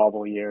was the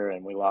bubble year,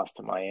 and we lost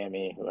to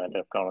Miami, who ended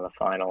up going to the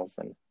finals,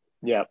 and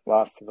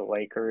lost to the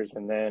Lakers.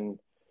 And then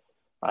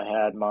I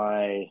had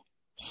my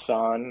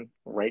son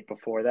right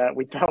before that.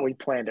 We thought we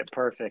planned it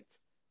perfect.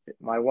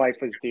 My wife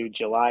was due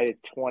July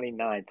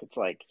 29th. It's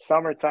like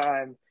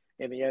summertime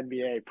in the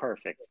NBA,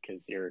 perfect,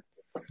 because you're.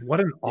 What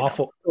an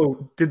awful.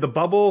 Oh, did the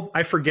bubble?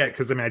 I forget,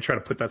 because I mean I try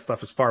to put that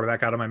stuff as far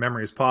back out of my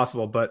memory as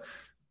possible. But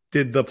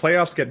did the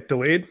playoffs get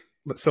delayed?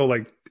 So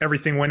like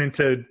everything went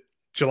into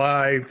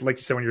July, like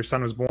you said, when your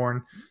son was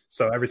born.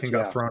 So everything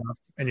got thrown up,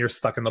 and you're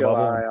stuck in the bubble.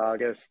 July,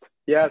 August.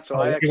 Yeah.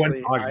 So I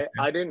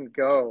didn't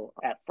go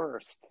at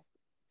first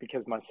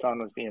because my son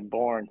was being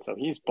born. So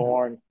he's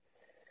born.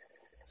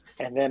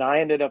 And then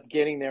I ended up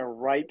getting there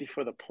right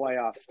before the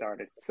playoffs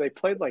started. So they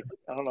played like,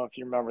 I don't know if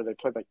you remember, they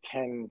played like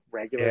 10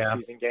 regular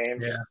season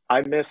games. Yeah. I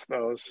missed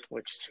those,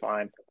 which is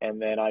fine.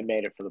 And then I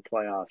made it for the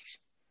playoffs.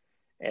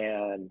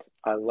 And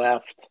I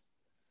left.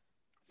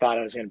 Thought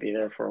I was going to be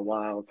there for a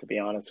while, to be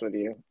honest with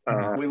you.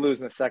 We lose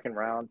in the second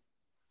round.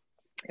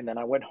 And then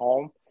I went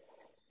home.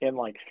 And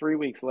like 3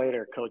 weeks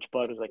later, Coach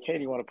Bud was like, hey,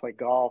 do you want to play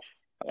golf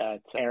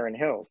at Erin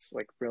Hills?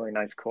 Like really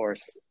nice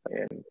course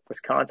in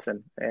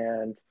Wisconsin.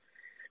 And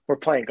we're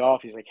playing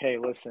golf. He's like, hey,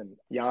 listen,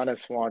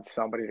 Giannis wants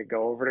somebody to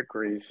go over to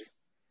Greece.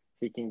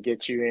 He can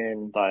get you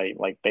in by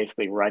like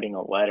basically writing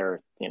a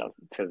letter, you know,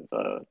 to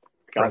the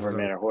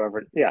government or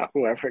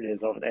whoever it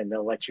is over there, and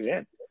they'll let you in.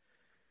 And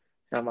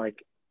I'm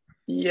like,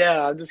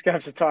 yeah, I'm just going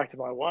to have to talk to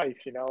my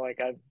wife, you know, like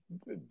I've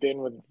been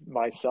with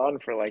my son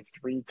for like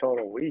 3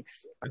 total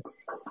weeks.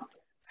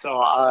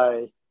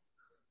 So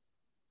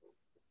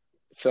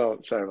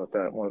sorry about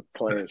that. One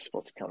player is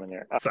supposed to come in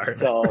there. Sorry.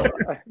 So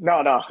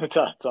no, it's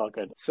all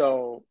good.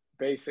 So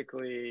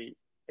basically,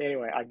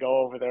 anyway, I go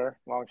over there.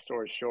 Long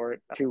story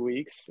short, 2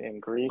 weeks in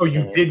Greece. Oh,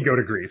 you did go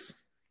to Greece.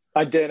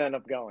 I did end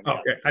up going. Oh,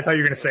 okay. I thought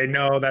you were going to say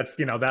no.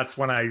 That's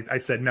when I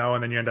said no,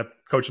 and then you end up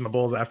coaching the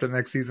Bulls after the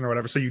next season or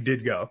whatever. So you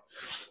did go.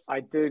 I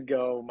did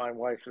go. My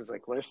wife was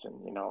like, "Listen,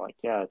 you know, like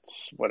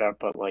it's whatever,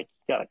 but like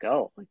you gotta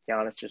go. Like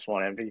Giannis just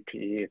won MVP.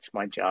 It's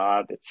my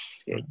job.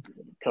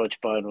 Coach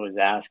Bud was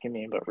asking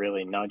me, but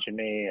really nudging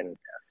me, and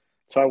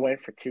so I went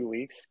for 2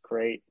 weeks.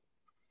 Great,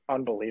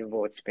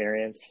 unbelievable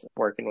experience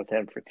working with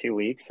him for 2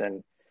 weeks,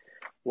 and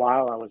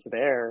while I was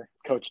there,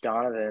 Coach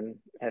Donovan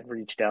had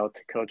reached out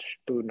to Coach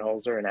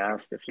Budenholzer and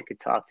asked if he could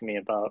talk to me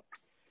about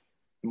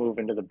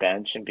moving to the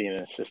bench and being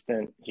an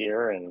assistant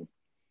here. And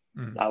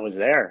I was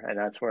there, and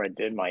that's where I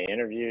did my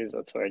interviews.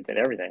 That's where I did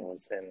everything,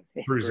 was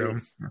in through Zoom.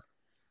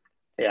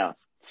 Yeah.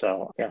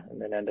 So,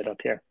 and then ended up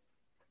here.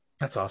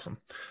 That's awesome.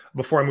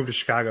 Before I moved to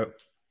Chicago,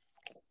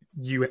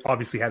 you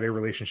obviously have a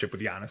relationship with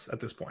Giannis at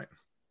this point.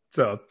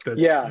 So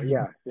yeah,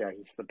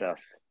 he's the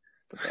best.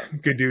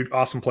 Good dude,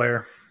 awesome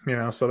player, you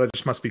know, so that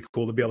just must be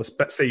cool to be able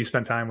to say you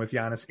spent time with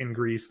Giannis in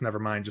Greece, never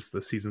mind just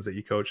the seasons that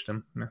you coached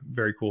him.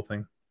 Very cool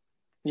thing.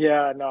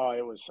 Yeah, no,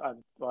 it was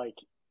like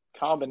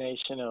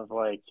combination of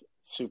like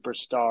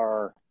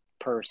superstar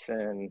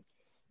person,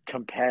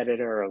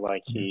 competitor,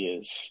 like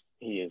he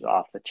is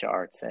off the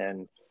charts.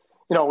 And,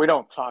 you know, we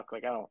don't talk,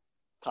 like I don't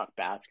talk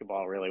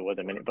basketball really with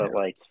him, but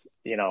like,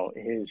 you know,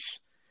 his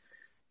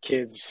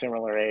kids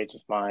similar age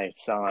as my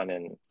son,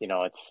 and you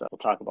know we'll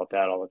talk about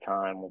that all the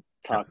time. We'll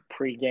talk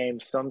pre-game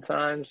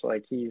sometimes,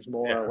 like he's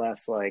more or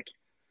less like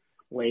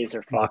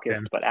laser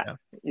focused, but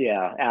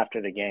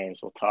after the games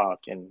we'll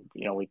talk. And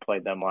you know, we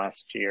played them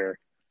last year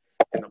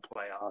in the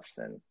playoffs,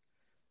 and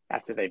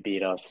after they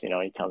beat us, you know,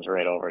 he comes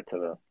right over to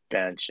the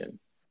bench and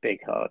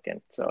big hug,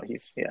 and so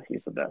he's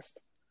the best.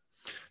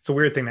 It's a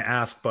weird thing to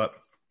ask, but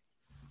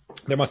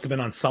there must have been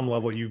on some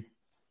level you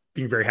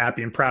being very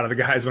happy and proud of the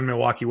guys when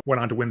Milwaukee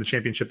went on to win the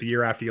championship the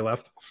year after you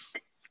left.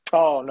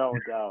 Oh, no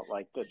doubt.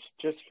 Like this,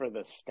 just for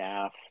the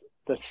staff.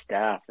 The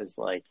staff is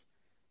like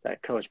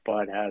that Coach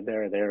Bud had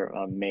there. They're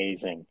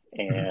amazing,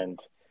 and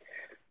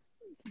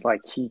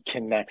like he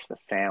connects the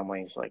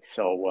families like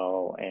so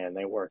well, and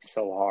they work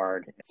so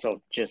hard.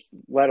 So just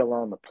let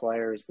alone the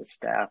players, the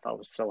staff. I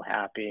was so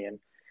happy, and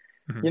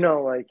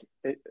like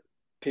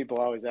people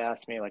always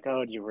ask me like,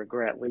 "Oh, do you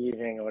regret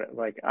leaving?" Or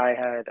like I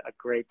had a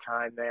great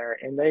time there,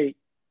 and they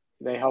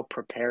helped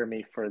prepare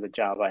me for the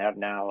job I have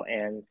now.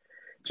 And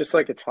just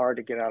like it's hard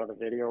to get out of the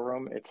video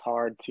room, it's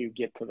hard to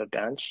get to the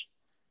bench,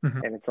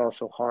 and it's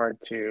also hard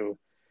to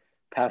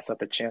pass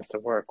up a chance to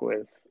work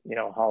with,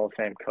 Hall of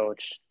Fame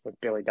coach with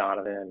Billy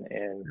Donovan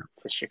and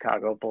the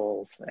Chicago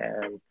Bulls.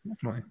 And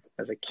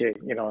as a kid,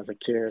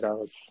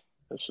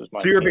 this was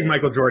my So you're a big team.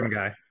 Michael Jordan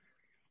guy.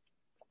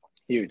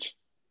 Huge.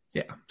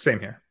 Yeah, same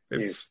here.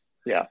 It's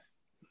yeah.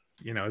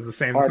 It's the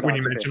same Hard when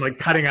you not to mentioned be. like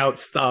cutting out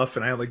stuff,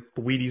 and I had like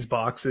Wheaties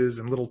boxes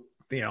and little,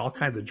 all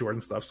kinds of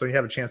Jordan stuff. So you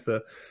have a chance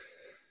to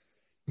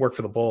work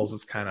for the Bulls.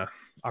 It's kind of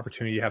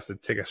opportunity you have to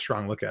take a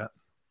strong look at.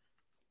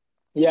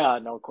 Yeah,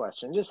 no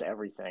question. Just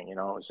everything, it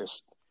was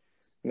just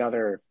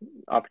another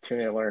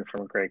opportunity to learn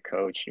from a great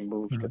coach. You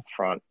move to the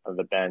front of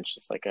the bench.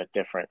 It's like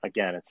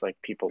it's like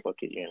people look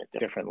at you in a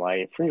different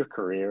light for your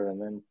career. And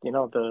then,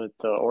 the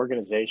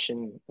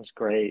organization was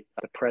great.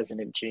 The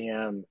president,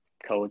 GM,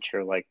 coach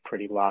are like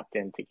pretty locked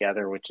in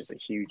together, which is a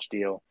huge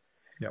deal.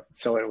 Yep.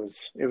 So it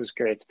was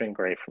great. It's been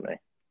great for me.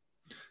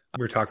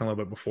 We were talking a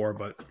little bit before,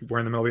 but we're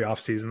in the middle of the off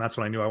season. That's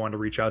when I knew I wanted to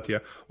reach out to you.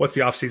 What's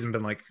the off season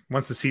been like?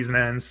 Once the season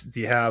ends, do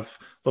you have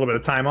a little bit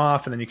of time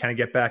off and then you kind of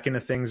get back into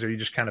things, or you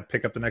just kind of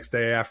pick up the next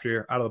day after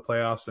you're out of the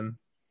playoffs and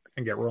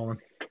get rolling?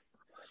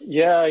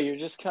 Yeah, you're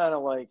just kind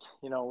of like,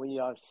 we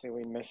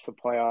missed the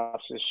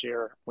playoffs this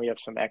year. We have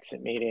some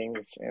exit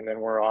meetings, and then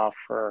we're off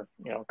for,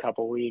 a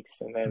couple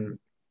weeks, and then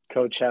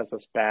coach has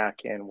us back,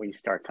 and we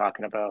start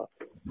talking about,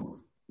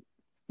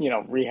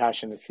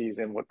 rehashing the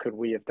season. What could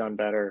we have done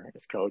better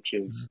as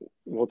coaches?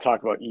 We'll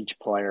talk about each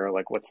player,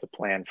 like what's the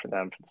plan for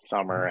them for the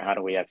summer? How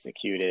do we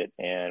execute it?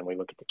 And we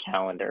look at the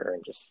calendar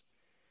and just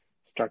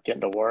start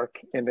getting to work.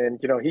 And then,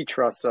 he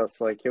trusts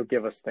us. Like he'll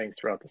give us things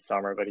throughout the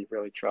summer, but he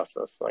really trusts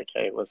us. Like,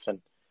 hey,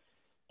 listen,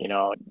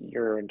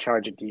 you're in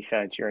charge of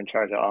defense. You're in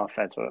charge of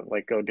offense.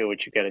 Like, go do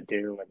what you got to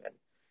do. And then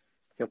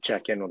he'll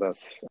check in with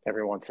us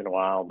every once in a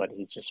while, but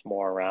he's just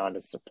more around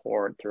to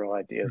support, throw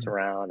ideas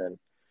around. And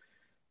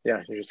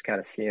yeah, you're just kind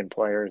of seeing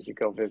players. You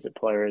go visit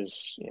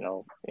players,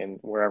 in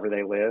wherever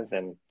they live,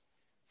 and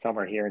some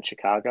are here in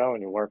Chicago,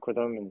 and you work with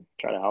them and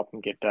try to help them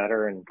get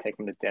better and take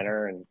them to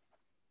dinner. And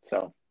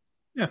so,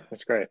 yeah,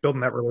 it's great.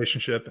 Building that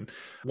relationship. And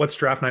what's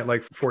draft night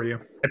like for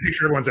you? I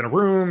picture everyone's in a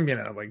room,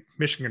 like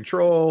mission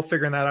control,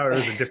 figuring that out, or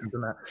is it different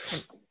than that?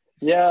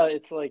 Yeah,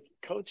 it's like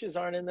coaches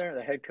aren't in there,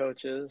 the head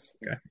coaches.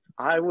 Okay.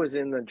 I was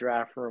in the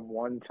draft room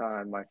one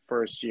time my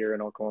first year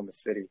in Oklahoma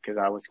City because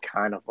I was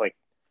kind of like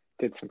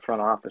did some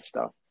front office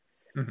stuff.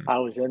 I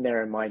was in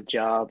there, and my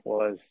job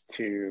was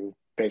to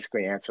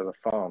basically answer the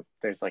phone.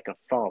 There's like a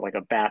phone, like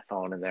a bat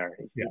phone in there.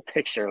 You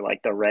picture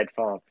like the red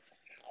phone.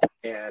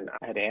 And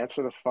I had to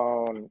answer the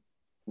phone,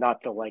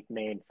 not the like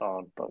main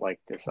phone, but like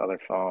this other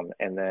phone.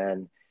 And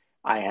then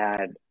I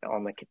had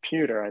on the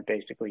computer, I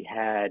basically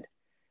had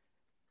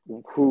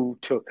who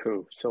took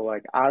who. So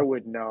like I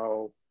would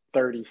know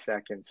 30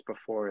 seconds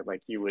before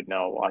like you would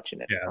know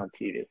watching it on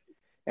TV.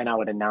 And I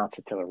would announce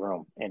it to the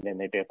room, and then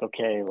they'd be like,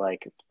 okay,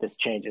 like this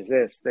changes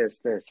this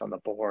on the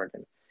board.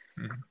 And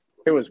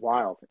it was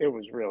wild. It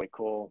was really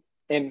cool.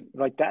 And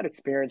like that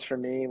experience for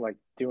me, like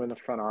doing the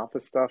front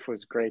office stuff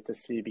was great to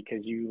see,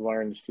 because you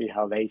learn to see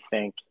how they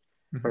think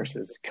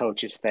versus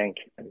coaches think,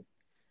 and,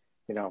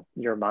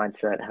 your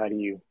mindset, how do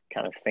you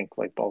kind of think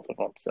like both of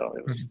them? So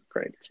it was a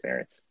great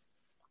experience.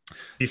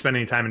 You spend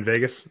any time in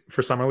Vegas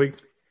for Summer League?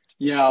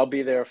 Yeah, I'll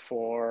be there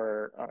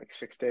for like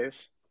 6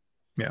 days.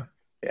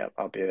 Yeah,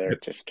 I'll be there.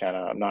 Just kind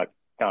of, I'm not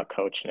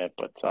coaching it,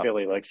 but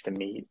Billy likes to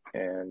meet,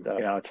 and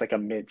it's like a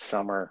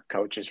midsummer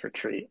coaches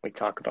retreat. We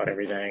talk about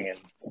everything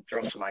and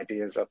throw some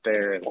ideas up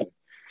there, and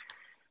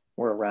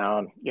we're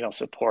around,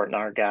 supporting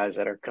our guys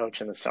that are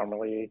coaching the summer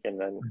league,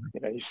 and then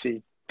you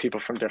see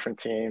people from different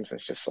teams.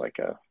 It's just like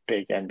a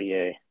big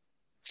NBA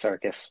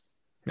circus.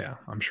 Yeah,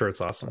 I'm sure it's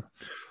awesome.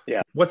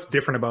 Yeah. What's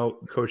different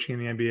about coaching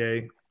in the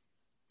NBA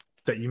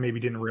that you maybe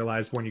didn't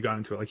realize when you got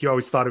into it? Like you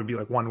always thought it would be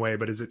like one way,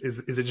 but is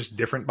it just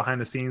different behind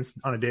the scenes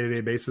on a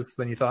day-to-day basis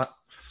than you thought?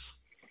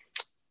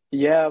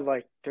 Yeah,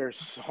 like there's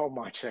so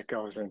much that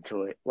goes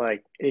into it.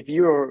 Like if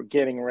you were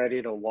getting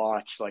ready to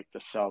watch like the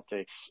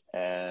Celtics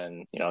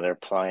and, they're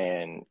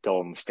playing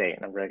Golden State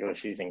in a regular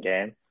season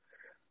game,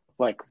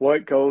 like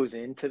what goes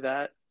into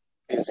that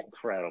is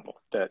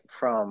incredible. That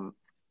from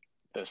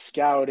the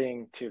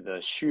scouting to the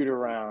shoot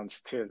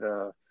arounds to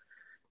the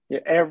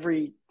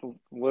every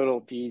little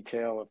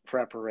detail of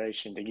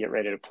preparation to get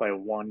ready to play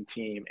one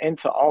team. And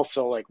to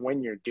also like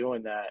when you're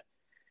doing that,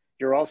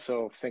 you're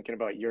also thinking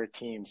about your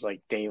team's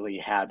like daily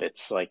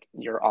habits, like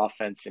your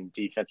offense and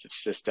defensive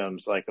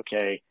systems. Like,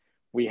 okay,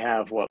 we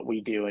have what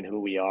we do and who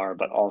we are,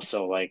 but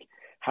also like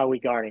how we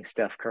guarding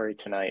Steph Curry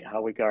tonight,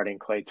 how we guarding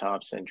Klay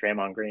Thompson,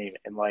 Draymond Green,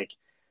 and like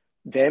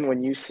then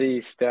when you see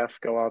Steph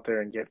go out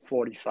there and get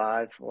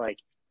 45, like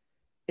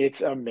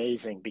it's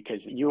amazing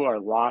because you are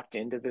locked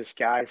into this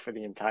guy for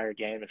the entire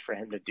game, and for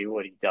him to do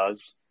what he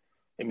does,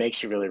 it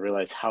makes you really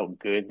realize how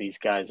good these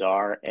guys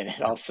are. And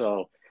it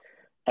also,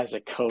 as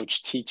a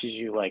coach, teaches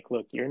you like,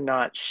 look, you're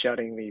not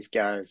shutting these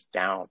guys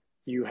down.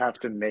 You have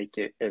to make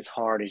it as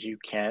hard as you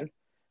can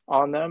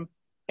on them,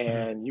 Mhm.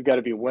 and you got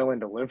to be willing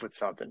to live with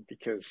something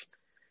because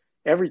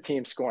every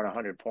team's scoring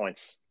 100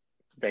 points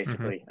Mhm.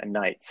 basically a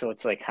night. So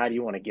it's like, how do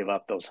you want to give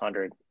up those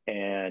 100?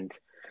 And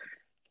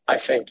I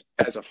think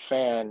as a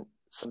fan,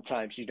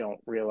 sometimes you don't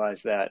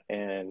realize that.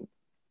 And,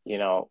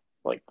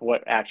 like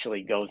what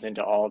actually goes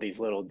into all these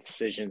little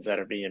decisions that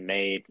are being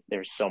made.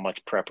 There's so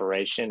much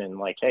preparation. And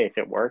like, hey, if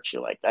it works,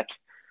 you're like,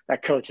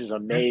 that coach is Yeah.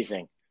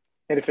 amazing.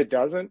 And if it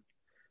doesn't,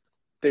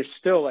 they're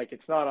still like,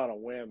 it's not on a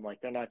whim. Like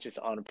they're not just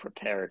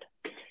unprepared.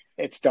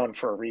 It's done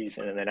for a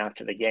reason. And then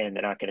after the game,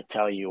 they're not going to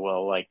tell you,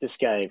 well, like this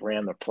guy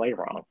ran the play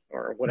wrong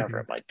or whatever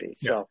Mhm. it might be.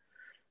 Yeah. So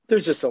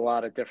there's just a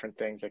lot of different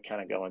things that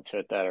kind of go into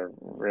it that are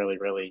really,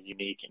 really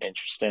unique and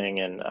interesting.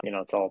 And,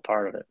 it's all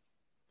part of it.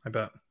 I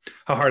bet.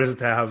 How hard is it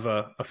to have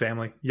a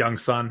family, young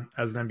son,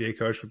 as an NBA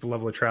coach with the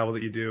level of travel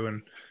that you do,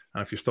 and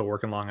if you're still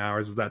working long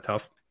hours, is that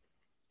tough?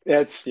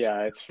 It's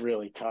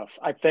really tough.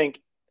 I think,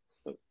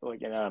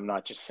 like, and I'm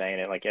not just saying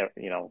it, like,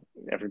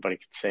 everybody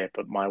could say it,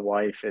 but my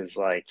wife is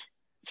like,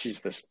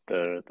 she's the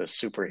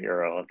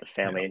superhero of the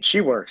Yeah. family, and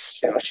she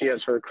works. She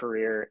has her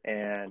career,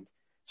 and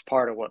it's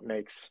part of what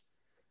makes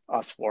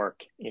us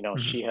work. Mhm.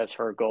 She has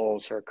her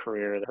goals, her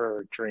career,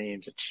 her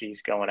dreams that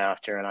she's going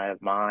after, and I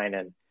have mine.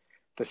 And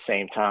at the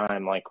same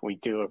time, like, we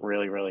do a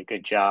really, really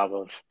good job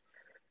of,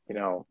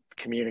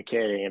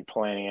 communicating and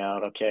planning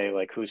out, okay,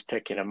 like who's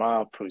picking him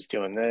up, who's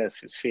doing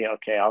this,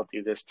 okay, I'll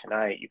do this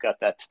tonight. You got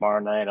that tomorrow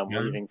night. I'm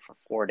Yeah. leaving for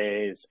 4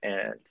 days.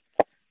 And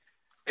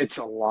it's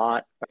a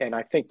lot. And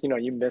I think,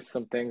 you miss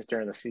some things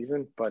during the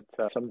season, but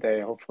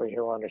someday hopefully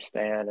he'll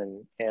understand.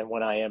 And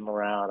when I am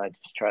around, I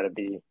just try to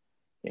be,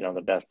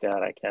 the best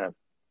dad I can.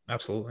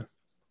 Absolutely.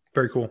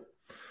 Very cool.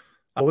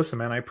 Well, listen,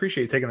 man, I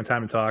appreciate you taking the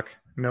time to talk.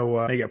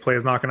 You get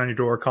players knocking on your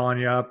door, calling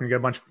you up, and you get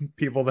a bunch of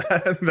people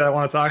that, that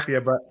want to talk to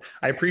you. But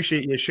I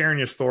appreciate you sharing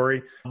your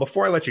story.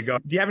 Before I let you go,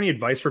 do you have any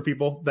advice for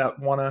people that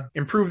want to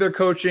improve their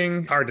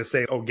coaching? Hard to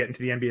say, oh, get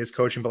into the NBA is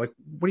coaching, but like,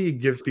 what do you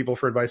give people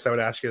for advice? I would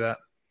ask you that.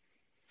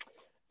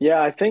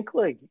 Yeah, I think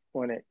like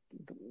when it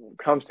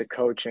comes to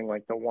coaching,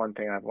 like the one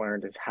thing I've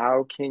learned is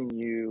how can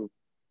you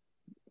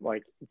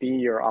like be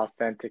your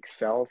authentic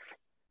self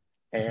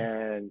Mhm.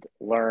 and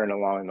learn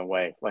along the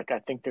way. Like I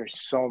think there's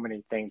so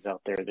many things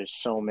out there. There's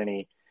so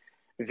many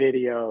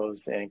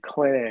videos and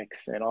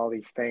clinics and all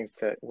these things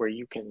to where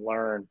you can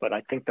learn. But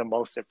I think the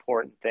most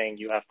important thing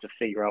you have to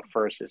figure out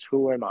first is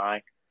who am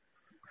I?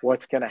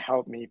 What's going to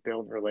help me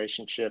build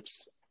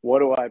relationships? What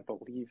do I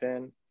believe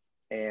in?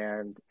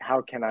 And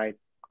how can I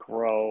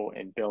grow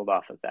and build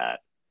off of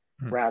that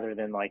Mhm. rather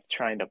than like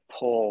trying to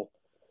pull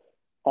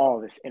all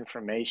this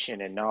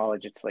information and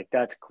knowledge? It's like,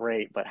 that's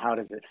great, but how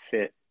does it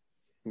fit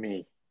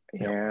me?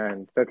 Yep.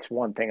 And that's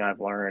one thing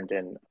I've learned,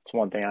 and it's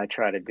one thing I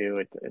try to do.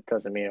 It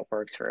doesn't mean it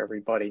works for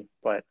everybody,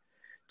 but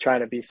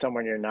trying to be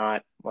someone you're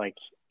not, like,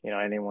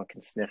 anyone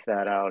can sniff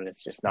that out, and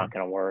it's just not Mhm.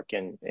 going to work.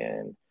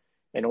 And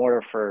in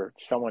order for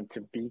someone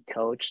to be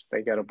coached,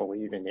 they got to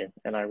believe in you.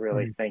 And I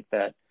really Mhm. think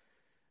that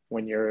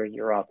when you're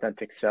your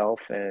authentic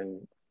self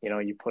and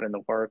you put in the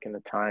work and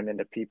the time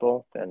into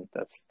people, then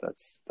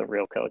that's the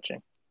real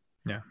coaching.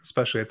 Yeah,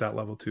 especially at that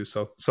level too.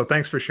 So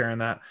thanks for sharing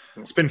that.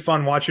 It's been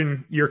fun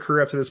watching your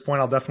career up to this point.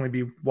 I'll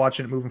definitely be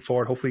watching it moving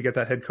forward. Hopefully you get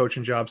that head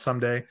coaching job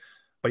someday.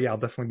 But yeah, I'll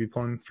definitely be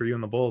pulling for you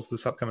and the Bulls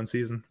this upcoming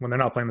season when they're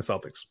not playing the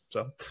Celtics.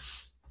 So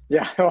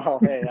Yeah, well,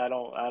 hey, I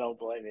don't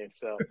blame you.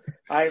 So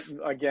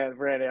again,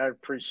 Randy, I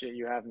appreciate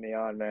you having me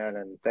on, man,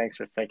 and thanks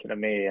for thinking of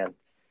me. And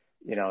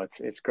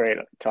it's great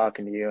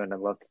talking to you, and I'd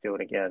love to do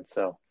it again.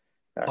 So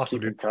awesome,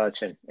 keep in dude.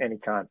 touch and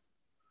anytime.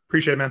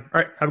 Appreciate it, man.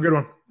 All right, have a good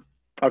one.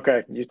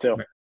 Okay, you too.